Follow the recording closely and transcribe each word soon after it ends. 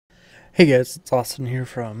Hey guys, it's Austin here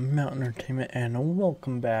from Mountain Entertainment and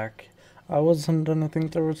welcome back. I didn't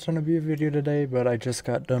think there was going to be a video today, but I just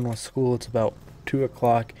got done with school. It's about 2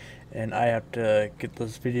 o'clock and I have to get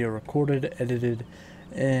this video recorded, edited,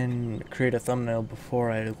 and create a thumbnail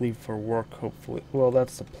before I leave for work, hopefully. Well,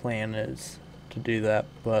 that's the plan, is to do that,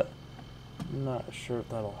 but I'm not sure if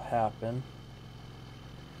that'll happen.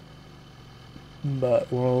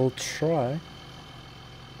 But we'll try.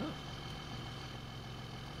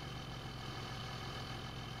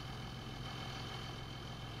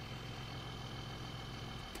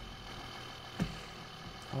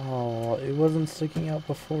 Oh, it wasn't sticking out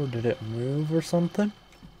before. Did it move or something?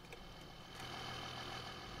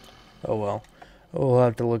 Oh well. We'll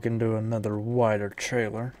have to look into another wider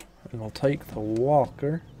trailer. And we'll take the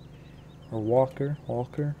Walker. Or Walker?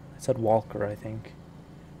 Walker? I said Walker, I think.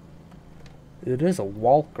 It is a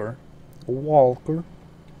Walker. A Walker.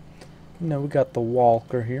 No, we got the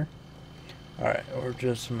Walker here. Alright, we're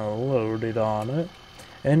just gonna load it on it.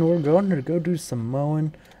 And we're going to go do some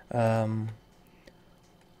mowing.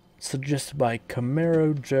 Suggested by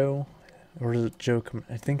Camaro Joe, or is it Joe?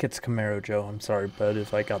 I think it's Camaro Joe. I'm sorry, bud,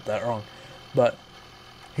 if I got that wrong. But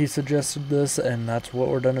he suggested this, and that's what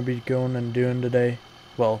we're gonna be going and doing today.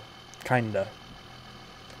 Well, kinda.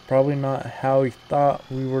 Probably not how he thought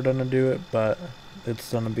we were gonna do it, but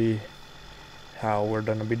it's gonna be how we're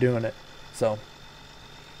gonna be doing it. So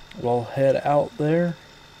we'll head out there.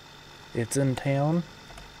 It's in town.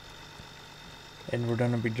 And we're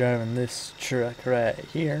gonna be driving this truck right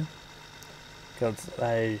here, because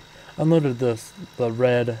I unloaded the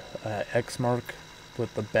red X mark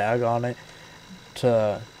with the bag on it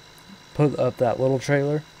to put up that little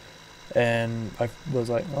trailer, and I was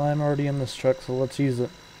like, well, I'm already in this truck, so let's use it.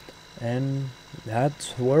 And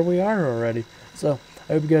that's where we are already. So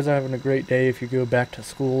I hope you guys are having a great day. If you go back to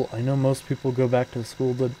school, I know most people go back to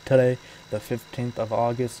school today, the 15th of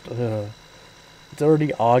August. It's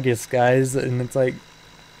already August, guys, and it's like,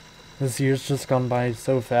 this year's just gone by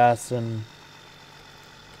so fast, and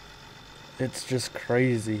it's just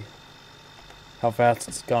crazy how fast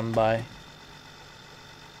it's gone by.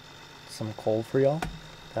 Some coal for y'all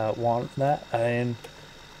that want that, and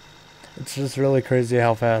it's just really crazy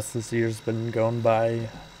how fast this year's been going by.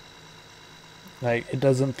 Like, it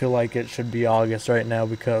doesn't feel like it should be August right now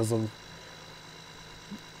because of,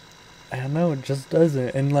 I don't know, it just doesn't.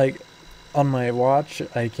 And like, on my watch,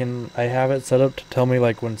 I have it set up to tell me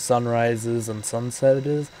like when sunrises and sunset it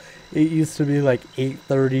is. It used to be like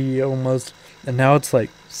 8:30 almost, and now it's like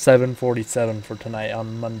 7:47 for tonight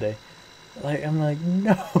on Monday. Like, I'm like,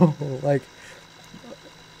 no, like,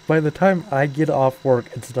 by the time I get off work,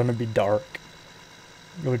 it's gonna be dark,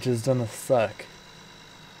 which is gonna suck.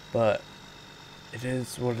 But it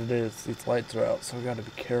is what it is. These lights are out, so we gotta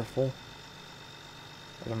be careful.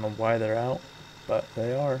 I don't know why they're out, but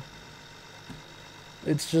they are.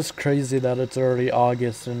 It's just crazy that it's already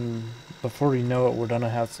August, and before we know it, we're gonna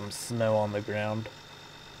have some snow on the ground.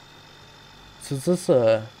 So is this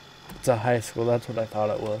it's a high school? That's what I thought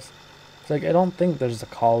it was. It's like, I don't think there's a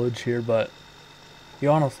college here, but you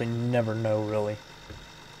honestly never know, really.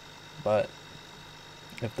 But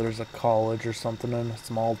if there's a college or something in a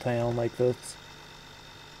small town like this.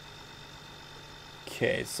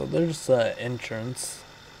 Okay, so there's the entrance.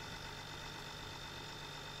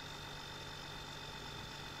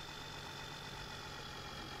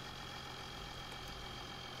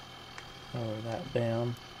 Lower that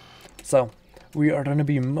down. So we are going to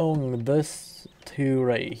be mowing this too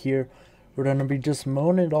right here. We're going to be just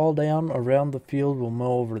mowing it all down around the field. We'll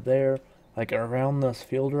mow over there, like around this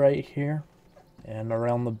field right here, and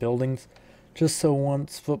around the buildings, just so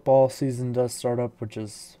once football season does start up, which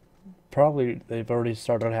is probably, they've already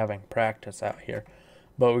started having practice out here,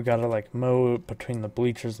 but we gotta like mow between the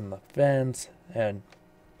bleachers and the fence and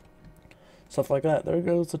stuff like that. There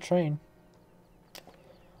goes the train.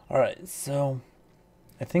 Alright, so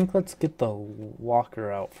I think let's get the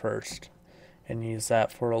walker out first and use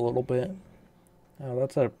that for a little bit. Oh,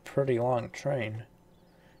 that's a pretty long train.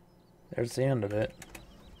 There's the end of it.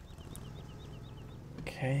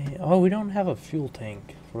 Okay. Oh, we don't have a fuel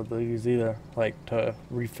tank for these either, like to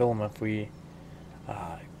refill them if we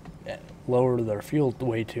lower their fuel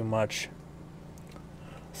way too much.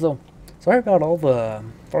 So, sorry about all the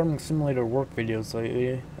Farming Simulator work videos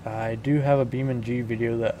lately. I do have a BeamNG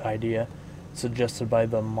video, that idea, suggested by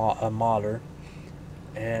the modder,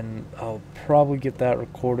 and I'll probably get that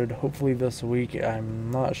recorded hopefully this week. I'm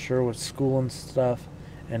not sure with school and stuff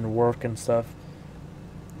and work and stuff.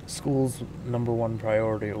 School's #1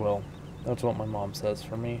 priority. Well, that's what my mom says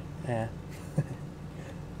for me.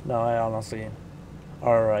 No, I honestly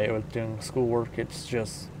alright with doing schoolwork. It's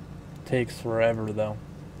just takes forever though.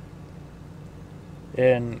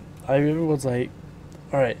 And I was like,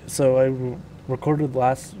 alright, so I recorded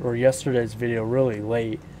yesterday's video really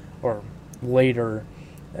late, or later,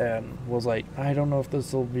 and was like, I don't know if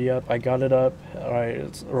this will be up. I got it up,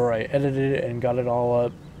 or I edited it and got it all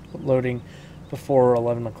up, loading before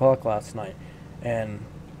 11 o'clock last night. And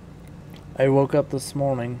I woke up this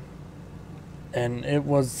morning and it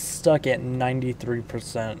was stuck at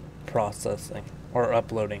 93% processing or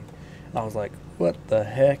uploading. And I was like, what the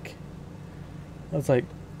heck? I was like,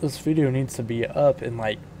 this video needs to be up in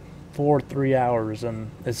like 3 hours,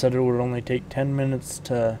 and it said it would only take 10 minutes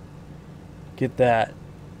to get that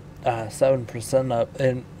 7% up,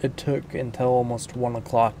 and it took until almost 1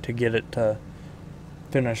 o'clock to get it to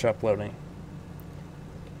finish uploading.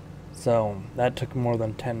 So that took more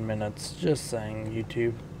than 10 minutes. Just saying,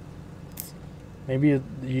 YouTube. Maybe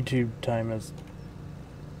YouTube time is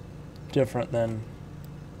different than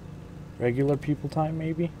regular people time,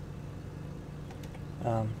 maybe.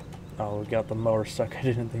 Oh, we got the mower stuck. I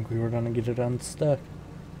didn't think we were gonna get it unstuck.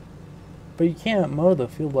 But you can't mow the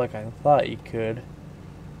field like I thought you could.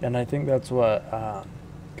 And I think that's what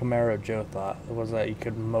Camaro Joe thought, was that you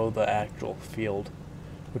could mow the actual field.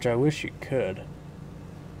 Which I wish you could.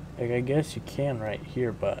 Like, I guess you can right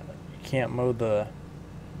here, but you can't mow the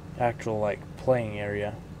actual, like, playing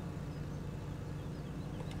area.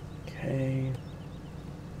 Okay.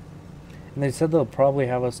 And they said they'll probably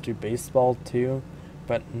have us do baseball too,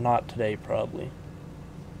 but not today probably.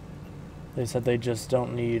 They said they just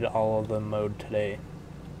don't need all of them mowed today.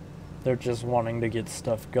 They're just wanting to get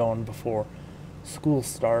stuff going before school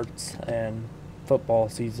starts and football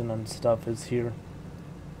season and stuff is here.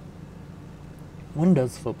 When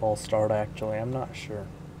does football start actually? I'm not sure.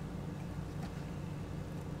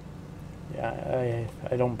 Yeah,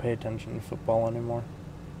 I don't pay attention to football anymore.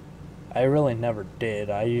 I really never did.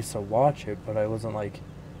 I used to watch it, but I wasn't like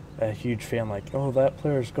a huge fan, like, oh, that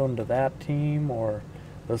player's going to that team, or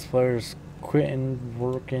this player's quitting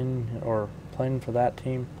working or playing for that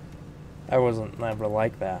team. I wasn't never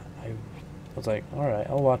like that. I was like, alright,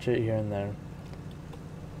 I'll watch it here and there.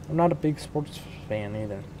 I'm not a big sports fan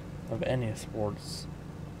either, of any sports.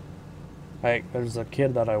 Like, there's a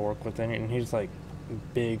kid that I work with, and he's like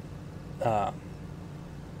big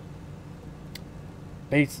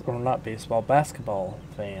basketball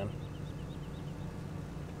fan.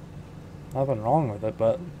 Nothing wrong with it,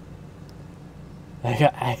 but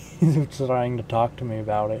he's trying to talk to me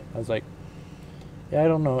about it. I was like, yeah, I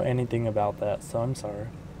don't know anything about that, so I'm sorry.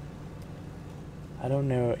 I don't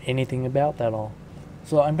know anything about that all.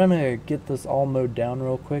 So I'm gonna get this all mowed down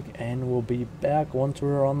real quick, and we'll be back once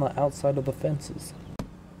we're on the outside of the fences.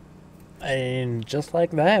 And just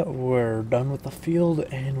like that, we're done with the field,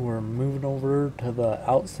 and we're moving over to the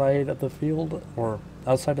outside of the field, or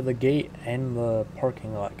outside of the gate and the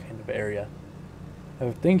parking lot kind of area. I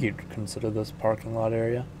think you'd consider this parking lot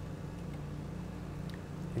area.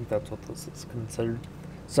 I think that's what this is considered.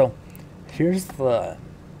 So, here's the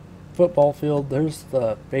football field, there's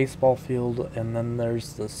the baseball field, and then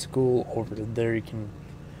there's the school over there. You can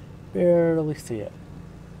barely see it,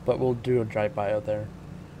 but we'll do a drive-by out there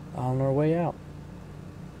on our way out.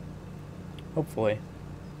 Hopefully,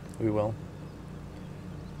 we will.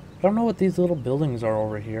 I don't know what these little buildings are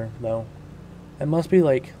over here, though. It must be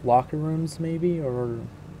like locker rooms, maybe, or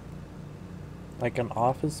like an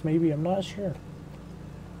office, maybe. I'm not sure.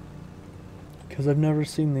 Because I've never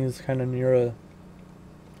seen these kind of near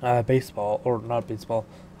a baseball, or not baseball,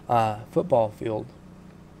 football field.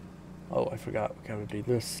 Oh, I forgot. We gotta do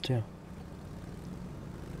this, too.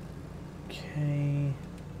 Okay.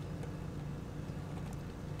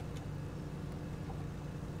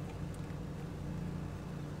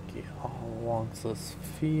 All along this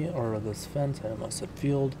field, or this fence, I almost said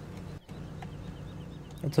field.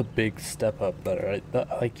 That's a big step up there, right?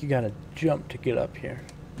 Like, you gotta jump to get up here.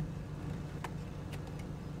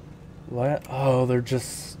 What? Oh, they're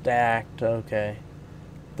just stacked. Okay.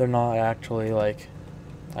 They're not actually like...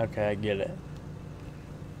 Okay, I get it.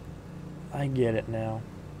 I get it now.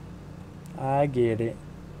 I get it.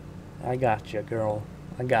 I got you, girl.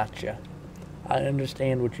 I got you. I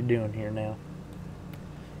understand what you're doing here now.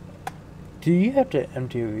 Do you have to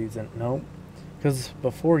empty these? Nope. Because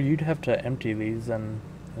before you'd have to empty these, and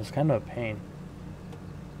it was kind of a pain.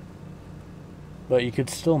 But you could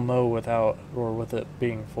still mow without, or with it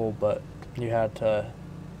being full, but you had to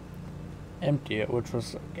empty it, which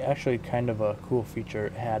was actually kind of a cool feature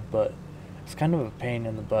it had, but it's kind of a pain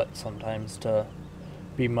in the butt sometimes to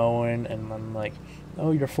be mowing and then like,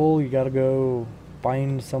 oh, you're full, you gotta go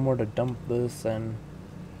find somewhere to dump this, and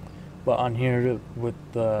but on here with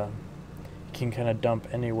the, can kind of dump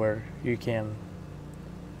anywhere you can.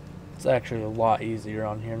 It's actually a lot easier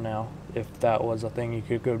on here now. If that was a thing, you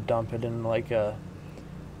could go dump it in like a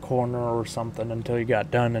corner or something until you got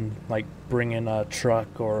done, and like bring in a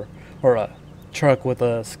truck or a truck with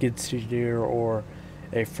a skid steer or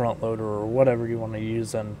a front loader or whatever you want to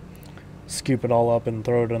use, and scoop it all up and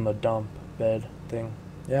throw it in the dump bed thing.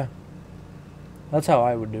 Yeah, that's how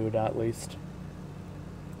I would do it, at least.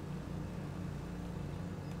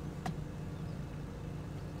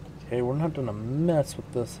 Okay, we're not gonna mess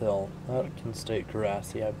with this hill. That can stay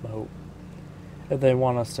grassy, I hope. If they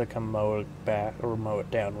want us to come mow it back or mow it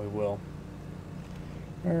down, we will.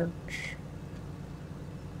 Arch.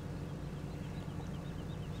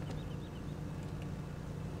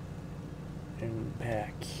 And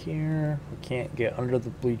back here, we can't get under the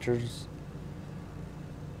bleachers.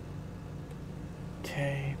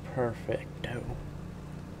 Okay, perfecto.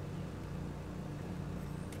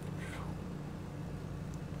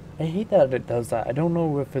 I hate that it does that. I don't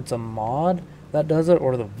know if it's a mod that does it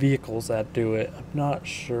or the vehicles that do it. I'm not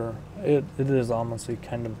sure. It is honestly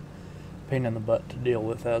kind of a pain in the butt to deal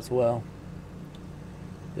with as well.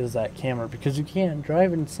 Is that camera, because you can't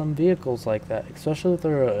drive in some vehicles like that, especially if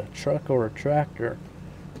they're a truck or a tractor.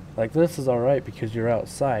 Like this is alright because you're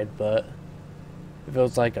outside, but if it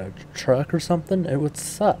was like a truck or something, it would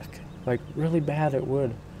suck. Like really bad it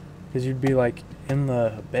would, because you'd be like in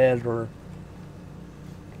the bed or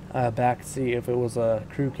back seat if it was a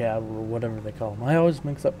crew cab or whatever they call them. I always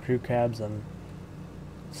mix up crew cabs and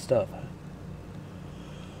stuff.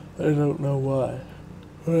 I don't know why.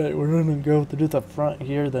 Alright, we're gonna go to do the front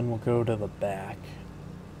here, then we'll go to the back.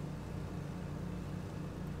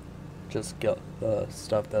 Just get the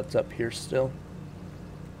stuff that's up here still.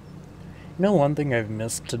 You know, one thing I've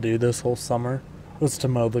missed to do this whole summer was to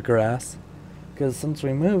mow the grass. Because since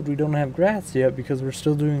we moved, we don't have grass yet because we're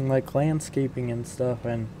still doing like landscaping and stuff,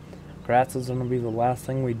 and grass is gonna be the last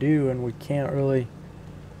thing we do, and we can't really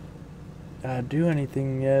do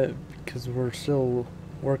anything yet because we're still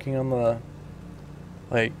working on the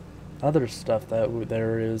like other stuff that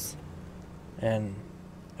there is, and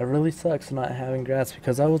it really sucks not having grass,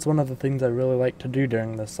 because that was one of the things I really liked to do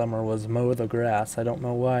during the summer was mow the grass. I don't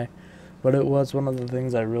know why, but it was one of the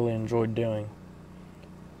things I really enjoyed doing.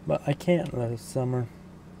 But I can't this summer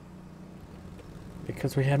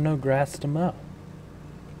because we have no grass to mow.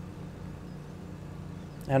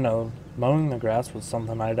 I know mowing the grass was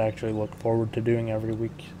something I'd actually look forward to doing every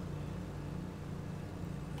week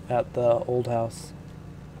at the old house.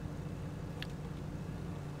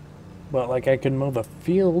 But like I could mow the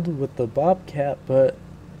field with the bobcat, but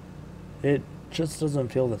it just doesn't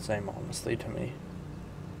feel the same, honestly, to me.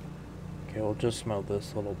 Okay, we'll just mow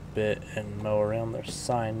this little bit and mow around their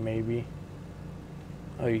sign, maybe.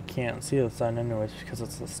 Oh, you can't see the sign anyways because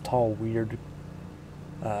it's this tall, weird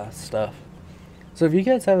stuff. So if you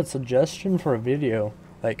guys have a suggestion for a video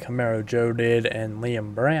like Camaro Joe did and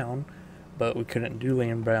Liam Brown, but we couldn't do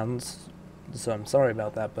Liam Brown's, so I'm sorry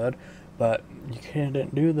about that, bud. But you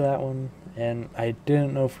couldn't do that one, and I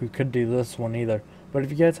didn't know if we could do this one either. But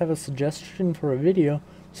if you guys have a suggestion for a video,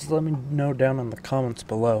 just let me know down in the comments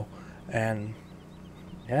below. And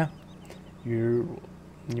yeah, you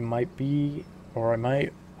might be, or I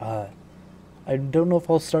might, I don't know if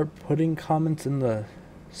I'll start putting comments in the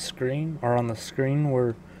screen or on the screen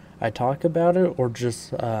where I talk about it, or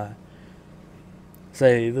just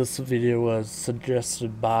say this video was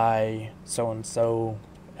suggested by so and so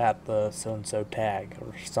at the so and so tag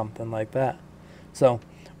or something like that. So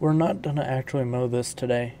we're not gonna actually mow this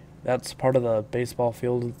today. That's part of the baseball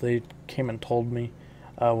field. They came and told me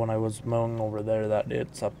when I was mowing over there that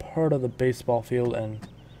it's a part of the baseball field and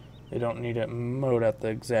they don't need it mowed at the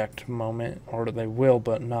exact moment, or they will,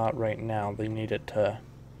 but not right now. They need it to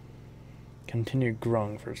continue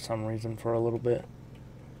growing for some reason for a little bit.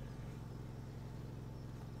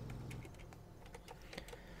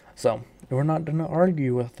 So we're not gonna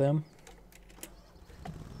argue with them.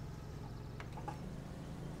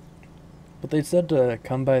 But they said to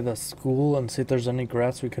come by the school and see if there's any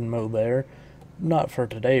grass we can mow there. Not for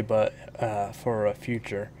today, but for a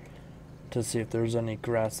future. To see if there's any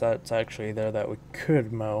grass that's actually there that we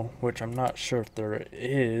could mow, which I'm not sure if there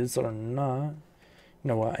is or not. You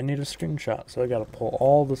know what, I need a screenshot, so I gotta pull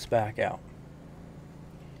all this back out.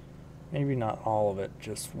 Maybe not all of it,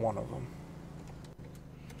 just one of them.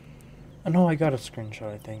 I know I got a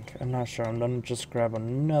screenshot, I think. I'm not sure. I'm gonna just grab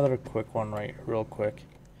another quick one real quick.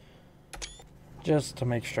 Just to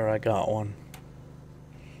make sure I got one.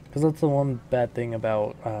 Because that's the one bad thing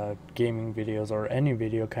about gaming videos, or any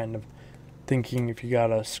video, kind of thinking if you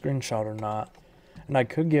got a screenshot or not. And I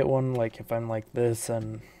could get one like if I'm like this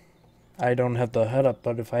and I don't have the HUD up,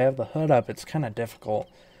 but if I have the HUD up, it's kind of difficult.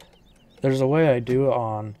 There's a way I do it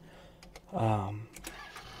on,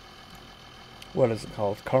 what is it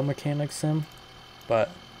called? Car Mechanic Sim,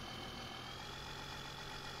 but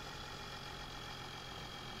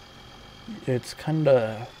it's kind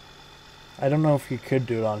of, I don't know if you could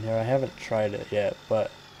do it on here. I haven't tried it yet,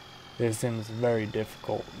 but it seems very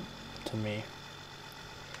difficult to me,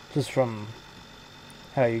 just from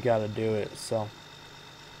how you gotta do it. So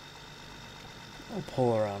I'll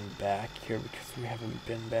pull around back here because we haven't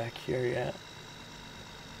been back here yet.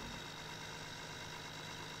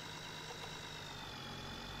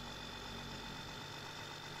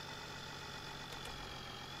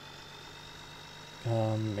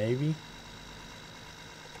 Maybe.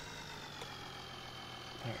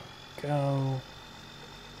 There we go.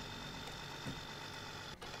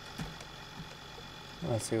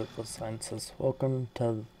 Let's see what the sign says. Welcome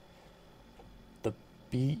to the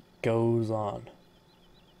beat goes on.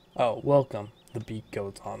 Oh, welcome. The beat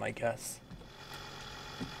goes on, I guess.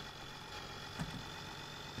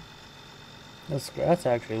 This grass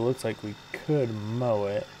actually looks like we could mow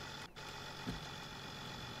it.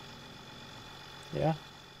 Yeah.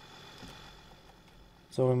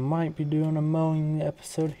 So we might be doing a mowing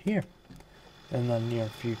episode here in the near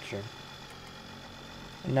future.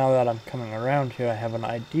 And now that I'm coming around here, I have an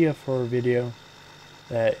idea for a video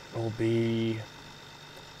that will be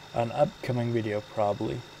an upcoming video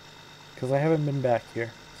probably. Because I haven't been back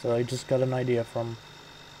here. So I just got an idea from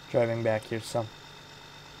driving back here. So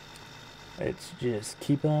it's just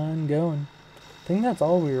keep on going. I think that's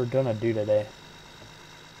all we were gonna do today.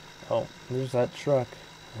 Oh, there's that truck.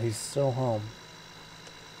 He's still home.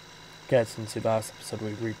 Guys, since the last episode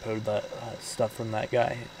we repoed that stuff from that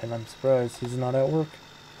guy, and I'm surprised he's not at work.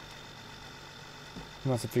 He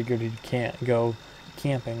must have figured he can't go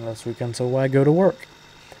camping this weekend, so why go to work?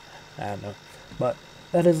 I don't know. But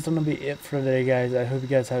that is going to be it for today, guys. I hope you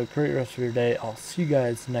guys have a great rest of your day. I'll see you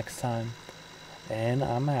guys next time, and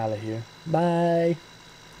I'm out of here. Bye!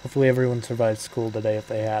 Hopefully everyone survived school today if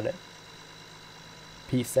they had it.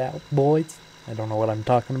 Peace out, boys. I don't know what I'm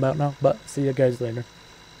talking about now, but see you guys later.